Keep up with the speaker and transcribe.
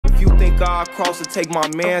star-cross to take my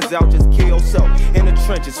mans out. Just kill yourself in the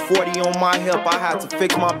trenches. 40 on my hip, I had to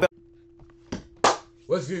fix my belt.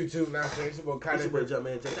 What's YouTube now? It's your boy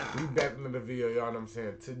Jumpman J. We back in another video, y'all know what I'm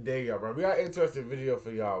saying? Today, y'all, bro, we got an interesting video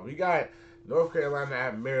for y'all. We got North Carolina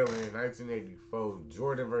at Maryland in 1984.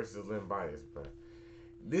 Jordan versus Len Bias, bro.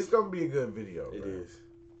 This gonna be a good video, bro. It is.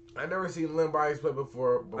 I never seen Len Bias play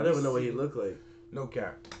before. But I never know what he looked like. No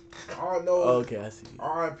cap. All I know. Oh, okay, I see.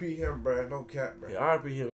 R.I.P. him, bro. No cap, bro. Yeah,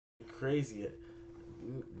 R.I.P. him. Crazy.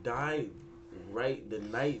 Died right the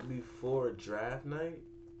night before draft night.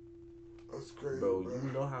 That's crazy, bro.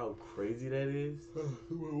 You know how crazy that is?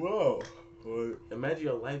 Wow. Imagine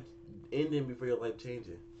your life ending before your life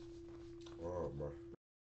changing. Wow, bro.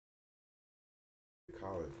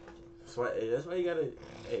 College. That's why you gotta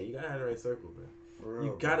have the right circle, bro. Real,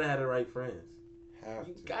 you gotta have the right friends.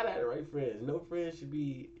 You gotta have the right friends. No friends should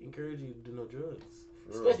be encouraging you to do no drugs.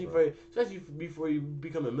 Real, especially before you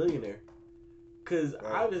become a millionaire. Cause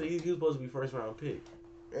obviously he was supposed to be first round pick.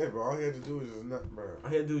 Yeah, bro. All he had to do was just nut, bro. All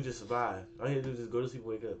he had to do was just survive. All he had to do was just go to sleep,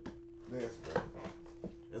 wake up. Yes, bro.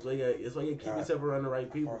 That's why you keep yourself around the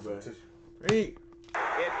right people, bro. Hey.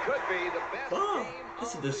 It could be the best game.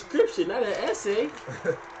 It's a description, not an essay.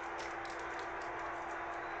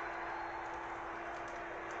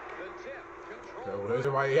 So where's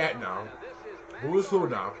everybody at now? Who is who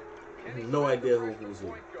now? No idea who's who.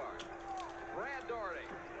 Brad Daugherty.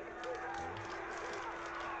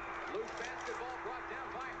 Loose basketball brought down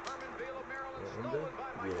by Herman Beal of Maryland, stolen by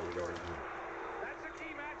Michael Jordan. That's a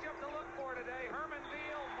key matchup to look for today. Herman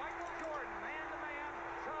Beal, Michael Jordan, man-to-man,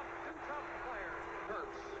 two tough players.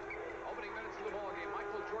 Terps. Opening minutes of the ball game.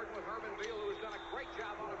 Michael Jordan with Herman Beal, who has done a great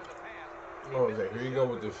job on him in the past. Oh, Zach, here you go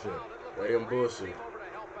with this shit. Right on bullshit.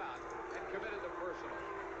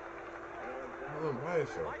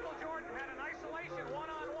 Michael Jordan had an isolation,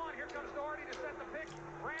 one-on-one. Here comes Daugherty to set the pick.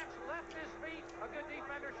 Branch left his feet. A good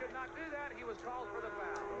defender should not do that. He was called for the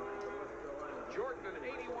foul. Jordan, an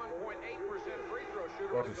 81.8% free throw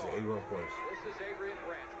shooter. 81 points. This is Adrian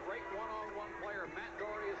Branch. Great one-on-one player. Matt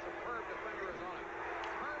Daugherty, a superb defender, is on it.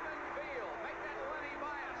 Herman Beal, make that Lenny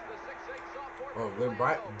Bias, the 6'8 sophomore. Oh, Len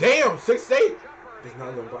Bias. Damn, 6'8. It's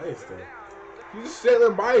not Len Bias, though. You just said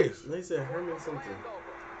Len Bias. They said Herman something.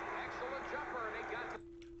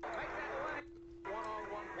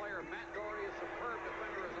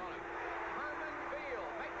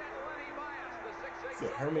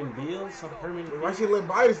 Herman Beal? Herman Beal? Why she Len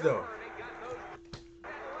Bias though?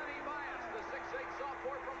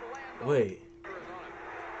 Wait.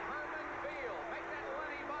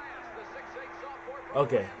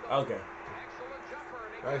 Okay.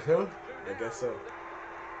 That's him? I guess so.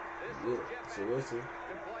 Yeah. So we'll see.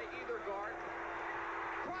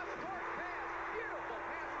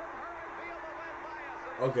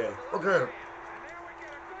 Okay.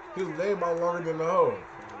 He was laying about longer than the hoe.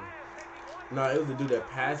 No, it was the dude that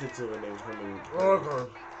passed it to her named Herman.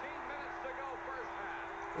 Okay.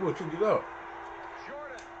 Ooh, check it out.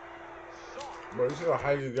 Bro, you see how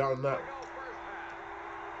high you got on that?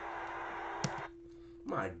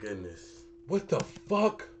 My goodness. What the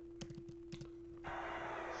fuck?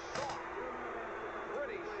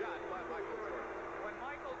 Pretty shot by Michael Jordan. When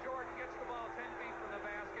Michael Jordan gets the ball 10 feet from the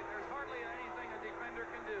basket, there's hardly anything a defender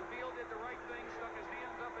can do. Beal did the right thing, stuck his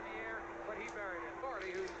hands up in the air, but he buried it.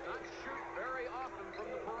 Daugherty, who's not shoot very often from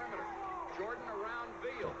the perimeter. Jordan around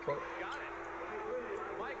Beal. Got it.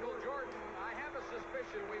 Michael Jordan, I have a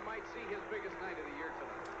suspicion we might see his biggest night of the year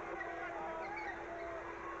tonight.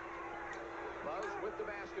 Buzz with the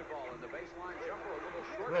basketball and the baseline jumper a little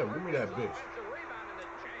short. Man, give me that bitch. Rebound and a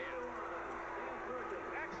jam.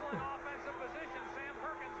 Excellent offensive position. Sam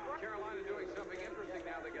Perkins. Carolina doing something interesting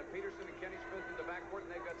now. They got Peterson and Kenny Smith in the backcourt,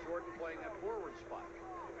 and they've got Jordan playing that forward spot.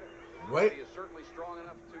 What? He is certainly strong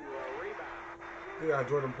enough to rebound. Yeah,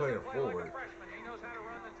 Jordan playing forward. Like a freshman. He knows how to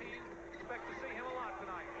run the team. Expect to see him a lot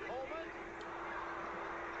tonight. Coleman.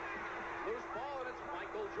 Loose ball, and it's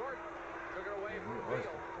Michael Jordan. Took it away from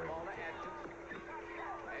Beal. Ball to Adkins.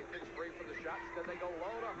 Adkins free for the shot. Instead they go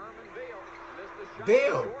low to Herman Beal. Missed the shot.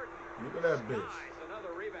 Damn. Jordan. Look at that bitch. Nice.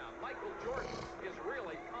 Another rebound. Michael Jordan is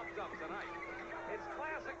really pumped up tonight. It's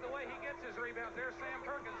classic the way he gets his rebounds. There's Sam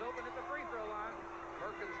Perkins open at the free throw line.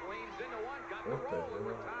 Perkins leans into one. Got the roll, and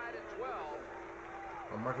we're tied at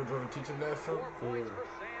 12. Michael Jordan teaching that something? 4 points for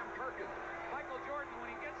Sam Perkins. Michael Jordan,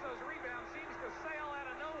 when he gets those rebounds, seems to sail out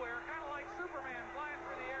of nowhere, kind of like Superman flying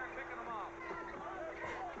through the air and picking them off.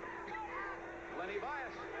 Lenny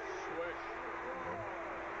Bias. Swish.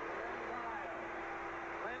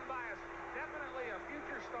 Len Bias, definitely a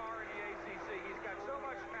future star in the ACC. He's got so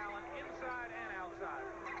much talent inside and outside.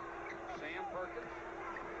 Sam Perkins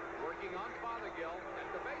working on Fothergill at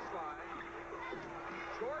the baseline.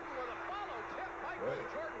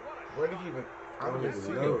 Where did he even? I don't even see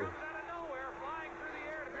know. him. Comes out of nowhere, flying through the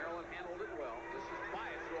air. Maryland handled it well. This is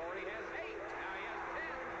Bias, who already has 8. Now he has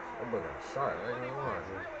 10. Oh my God, shot. I ain't Lenny gonna Bias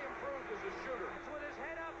lie. really improved as a shooter. With his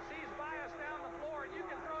head up, sees Bias down the floor, and you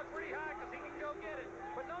can throw it pretty high because he can go get it.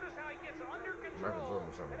 But notice how he gets under Michael control, Jordan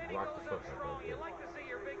was trying to and then he block goes the up fuck out strong. that You bitch. like to see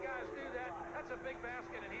your big guys do that. That's a big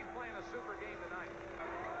basket, and he's playing a super game tonight.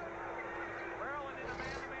 Maryland in a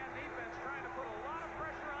man-to-man defense, trying to put a lot of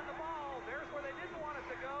pressure on the ball. There's where they didn't want it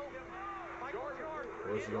to go. Michael Jordan.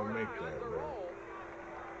 Where's he gonna make that, bro?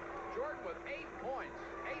 Jordan with 8 points,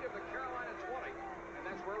 8 of the Carolina 20, and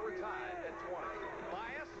that's where we're tied at 20.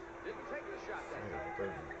 Bias didn't take the shot that time.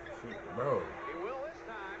 Damn, bro. He will this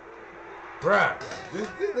time. Bruh, this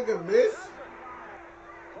nigga miss?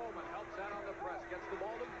 Coleman helps out on the press, gets the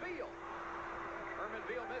ball to Beal. Herman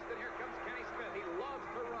Beal missed it. Here comes Kenny Smith. He loves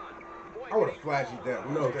to run. Boy, I would have flashed that.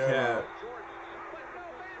 No cap. Jordan, but no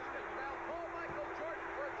basket. Now call Michael Jordan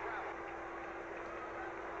for a travel.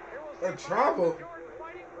 Here we'll see A travel? Jordan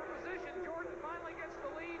fighting for position. Jordan finally gets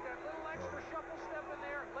the lead. That little extra shuffle step in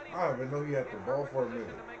there. I didn't even know he had the ball for a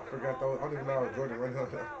minute. I forgot that. I didn't even know Jordan ran on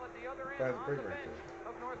that fast break right there.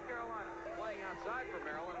 Of North Carolina. Playing outside for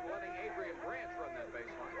Maryland and letting Adrian Branch run that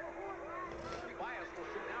baseline. Bias will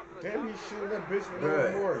shoot now from the Damn, top he's of the shooting rim. that bitch with no Bruh,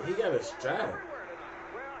 remorse. he got a strap. Everywhere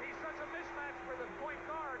tonight. Well, he's such a mismatch for the point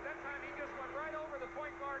guard. That time he just went right over the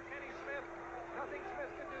point guard, Kenny Smith. Nothing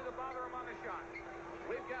Smith could do to bother him on the shot.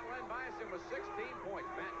 We've got Len Biason with 16 points.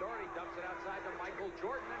 Matt Doherty dumps it outside to Michael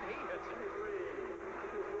Jordan, and he hits it.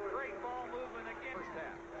 Great ball movement again. First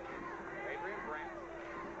half. Adrian Branch.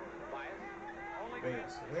 Bias. Only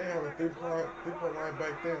They have a three-point line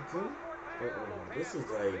back then too. This is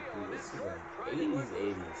like 80s,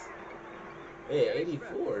 80s. Hey, 84.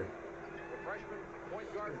 The freshman point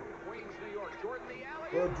guard from Queens, New York. Jordan the alley.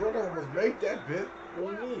 Well, Jordan almost made that bit.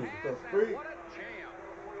 What do you mean? The freak. What a jam.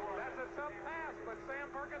 That's a tough pass, but Sam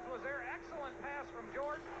Perkins was there. Excellent pass from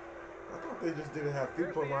Jordan. I thought they just didn't have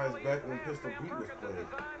three-point lines back when Pistol Pete was playing.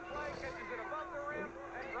 Design play, catches it above the rim,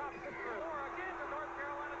 and drops it through. Again, the North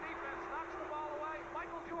Carolina defense knocks the ball away.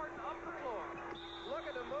 Michael Jordan up the floor. Look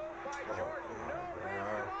at the move by Jordan. No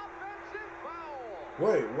basket, offensive foul.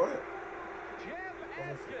 Wait, what? Jim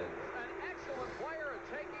Atkins, an excellent player at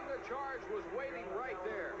taking the charge, was waiting right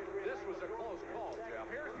there. This was a close call, Jeff.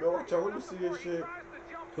 Here's Yo, watch out. Let me see this shit.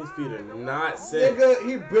 His feet are not set. Nigga,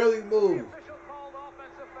 he barely moved. Official called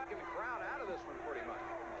offensive foul. Get the crowd out of this one pretty much.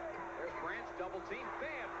 There's Branch, double team.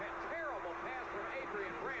 Bad pass, terrible pass from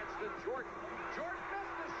Adrian Branch to Jordan. Jordan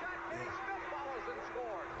missed the shot. Kenny Smith follows and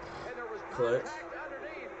scores. And there was Clutch. contact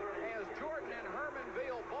underneath as Jordan and Herman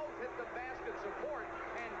Veal both hit the basket support.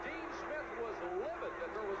 And Dean Smith was livid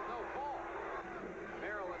that there was no call.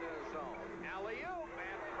 Maryland in his zone. Alley-oop,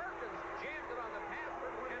 and Perkins jammed it on the pass for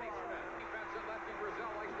Kenny Smith. Defensive lefty Brazil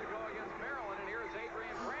likes to go against Maryland, and here's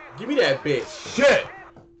Adrian Branch. Give me that bitch. Shit.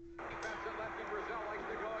 Defensive lefty Brazil likes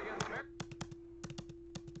to go against Maryland.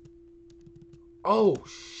 Oh,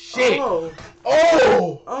 shit. Oh.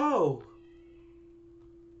 Oh. Oh.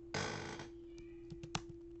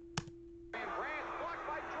 And Branch blocked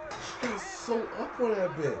by Jordan. He's so up on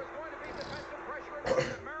that bit. There was going to be defensive pressure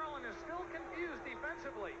against it. Maryland is still confused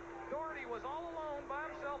defensively. Doherty was all alone by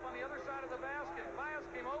himself on the other side of the basket. Bias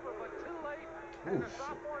came over, but too late. And Ooh, the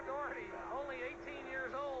sophomore Doherty, only 18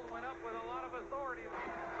 years old, went up with a lot of authority.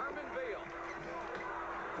 Herman Veal.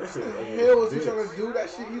 This What is the hell was he trying to do? That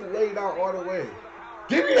shit, he laid out all the way.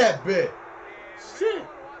 Give me that bit. shit.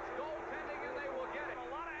 Wants goaltending, and they will get it. A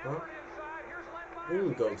lot of Huh? effort inside. Here's Len Bias. Who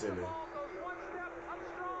He takes the goaltending? ball, goes one step up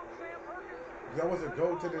strong. Sam Perkins. That wasn't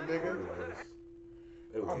go to the nigga.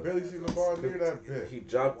 It I was. barely seen the ball near that bit. He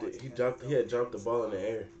dropped it. He had dropped the ball in the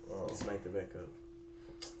air. Oh. He smacked it back up.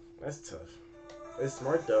 That's tough. It's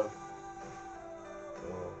smart though.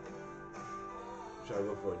 Try to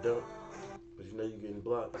go for a dunk, but you know you're getting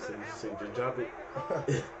blocked, so you just drop it.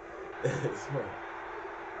 It's smart.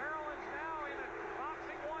 Maryland's now in a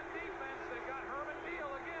boxing one defense. They've got Herman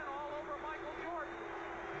Veal again all over Michael Jordan.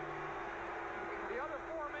 The other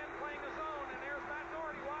four men playing a zone, and there's Matt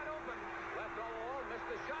Doherty wide open. Left all alone, missed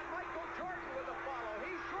the shot. Michael Jordan with a follow.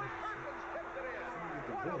 He's short. Perkins tipped it in.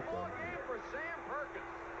 What a ball game for Sam Perkins.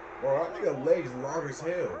 Bro, I think her legs long as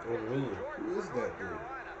hell. What do you mean? Who is that dude?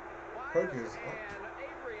 Perkins.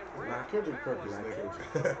 Not Kendrick Perkins, Not nigga.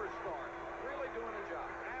 Superstar. Really doing a job.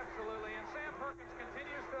 Absolutely. And Sam Perkins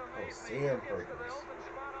continues to amaze me. Sam He gets to the Perkins. open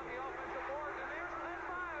spot on the offensive board, and there's Len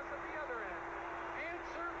Bias at the other end.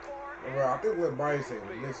 Answer for Bro, I think Len Bias ain't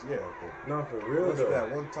missed yet. I think. Not for real What's though. that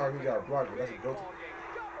one time he got blocked, but that's a go to. ball game.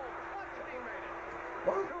 Double clutch, and he made it.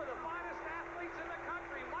 What? Two of the finest athletes in the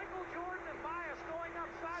country, Michael Jordan and Bias, going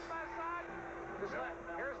up side by side.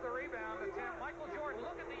 Here's the rebound.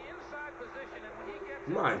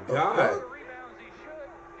 My God. The rebounds he should.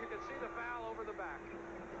 You can see the foul over the back.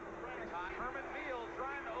 Herman Beal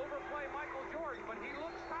trying to overplay Michael Jordan, but he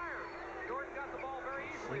looks tired. Jordan got the ball very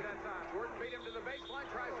easily that time. Jordan beat him to the baseline,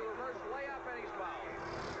 tries to reverse layup, and he's fouled.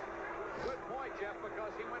 Good point, Jeff,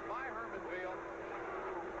 because he went by Herman Beal.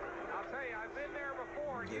 I'll tell you, I've been there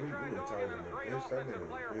before. You try dogging a great offensive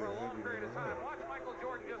player for a long period of time. Watch Michael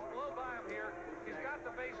Jordan just blow by him here. He's got the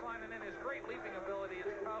baseline, and then his great leaping ability is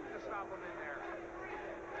tough to stop him in there.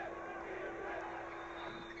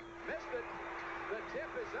 Missed it. The tip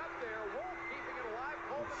is up there. Wolf keeping it alive.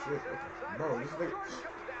 Coleman knocks it outside. Bro, this Michael nigga. Jordan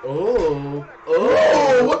comes down. Oh,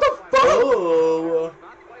 what the fuck? Oh,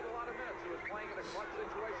 Not played a lot of minutes, so is playing in a clutch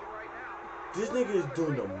situation right now. this nigga is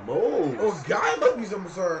doing the most. Oh, God, must be some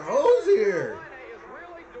certain hoes here. Carolina is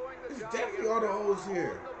really doing the It's job definitely all the hoes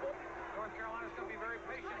here. North Carolina's going to be very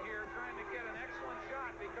patient here, trying to get an excellent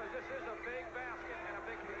shot because this is a big basket and a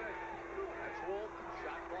big position. That's Wolf.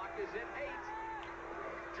 Shot clock is at 8.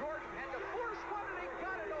 Jordan had to force one and he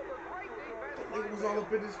got it over. Great defense. It was all up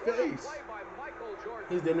in his face. Play by Michael Jordan.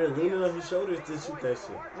 He's damn near leaning on his shoulders to shoot that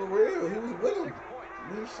shit. For real, he was with him.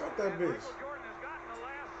 He shot that bitch. Michael Jordan has gotten the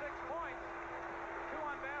last 6 points. 2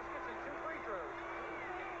 on baskets and 2 free throws.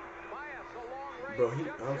 Bias, a long range Bro, jump I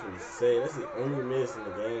was shot. gonna say, that's the only miss in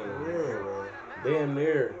the game. For real, bro. Damn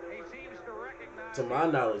near. He seems to recognize To my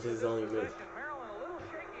knowledge, his only miss. Maryland a little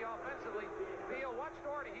shaky offensively. Beal, watch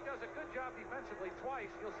Doherty. He does a good job defensively twice.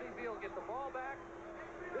 You'll see Beal get the ball back.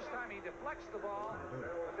 This time he deflects the ball, but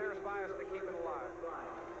there's Bias to keep it alive.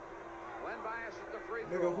 Glenn Bias at the free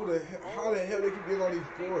throw. Nigga, how the hell they keep getting all these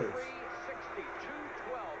boards? 63-60,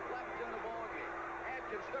 2:12 left in the ball game.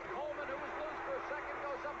 Adkins to Coleman, who was loose for a second,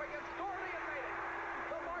 goes up against Doherty and made it.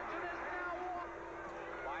 The margin is now 1.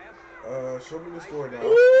 Bias. Show me the score now.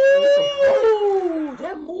 Ooh,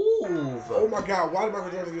 that move. Oh my God, why did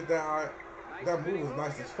Michael Jordan get that high? That move was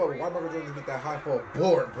nice as fuck. Why did Michael Jordan get that high for a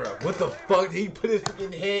board, bro? What the fuck? He put his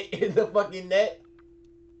fucking head in the fucking net?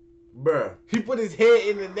 Bruh. He put his head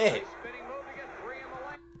in the net. Spinning move to get 3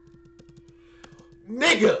 in the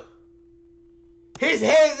lane. Nigga! His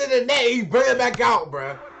head's in the net. He bring it back out, bro.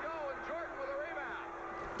 Would go, and Jordan with a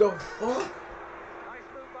rebound. The fuck? Nice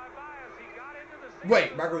move by Bias. He got into the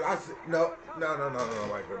Wait, Michael, no,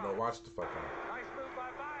 Michael, no, watch the fuck out. Nice move by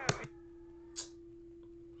Bias.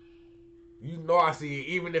 You know I see it,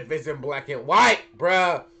 even if it's in black and white,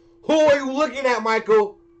 bruh. Who are you looking at,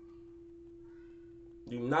 Michael?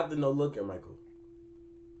 You not the no looker, Michael.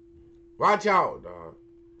 Watch out, dog.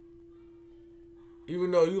 Even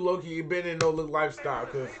though you low-key, you been in no-look lifestyle,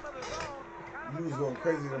 because you was going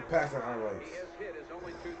crazy in passing highlights. He has hit his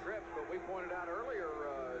only 2 trips, but we pointed out earlier,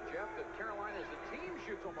 Jeff, that Carolina as a team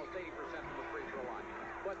shoots almost 80% from the free throw line.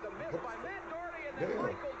 But the miss by Matt Doherty, and then Damn.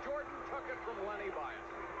 Michael Jordan took it from Lenny Bias.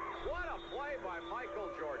 What a play by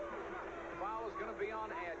Michael Jordan. Foul is going to be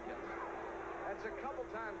on Adkins. That's a couple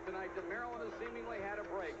times tonight that Maryland has seemingly had a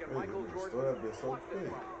break, and Wait, Michael you Jordan stole that bit so plucked it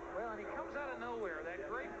quick. from him. Well, and he comes out of nowhere. That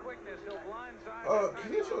great quickness, he'll blindside.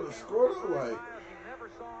 Can you show the score, though? Like, He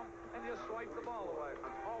never saw him and just swiped the ball away.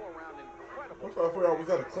 An all-around incredible. I'm trying to figure out, was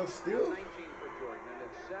that a clutch steal? 19 for Jordan, and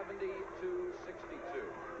it's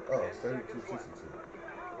 72-62. Oh, 10 seconds 72-62. left.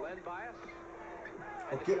 Glenn Bias.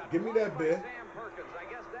 Okay, give me that bit. Sam Perkins. I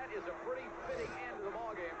guess that is a pretty fitting end to the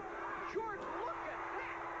ball game. Jordan, look at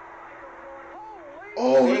that! Holy!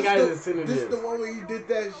 Oh, He got his this incentives. is the one where he did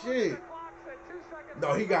that shit. The clock's at 2 seconds.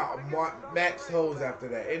 No, he got max hoes after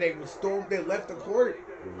that. And they stormed, they left the court.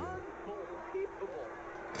 Unbelievable.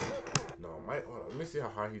 No, Mike, hold on. Let me see how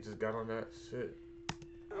high he just got on that shit.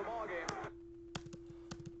 The ball game.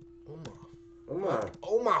 Oh my.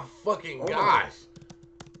 Oh my fucking Oh my. gosh.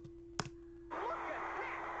 Look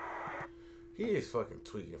at that! He is fucking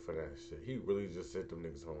tweaking for that shit. He really just sent them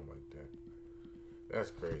niggas home like that.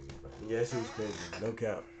 That's crazy, bro. Yeah, that shit was crazy. No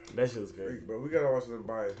cap. That shit was crazy. Bro, we gotta watch them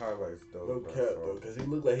by his highlights though. No bro, cap, so- though, because he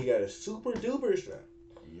looked like he got a super duper strap.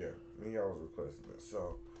 Yeah, me y'all was requesting that.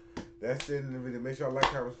 So that's it in the video. Make sure y'all like,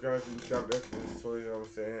 comment, subscribe, subscribe. That's this. So you know what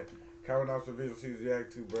I'm saying. Comment out some visual series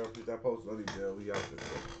react to, bro. Put that post on the deal. We out this.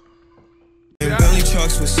 Belly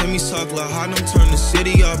trucks with semi-suck, La Harlem turn the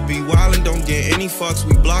city up. Be wildin', don't get any fucks.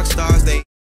 We block stars, they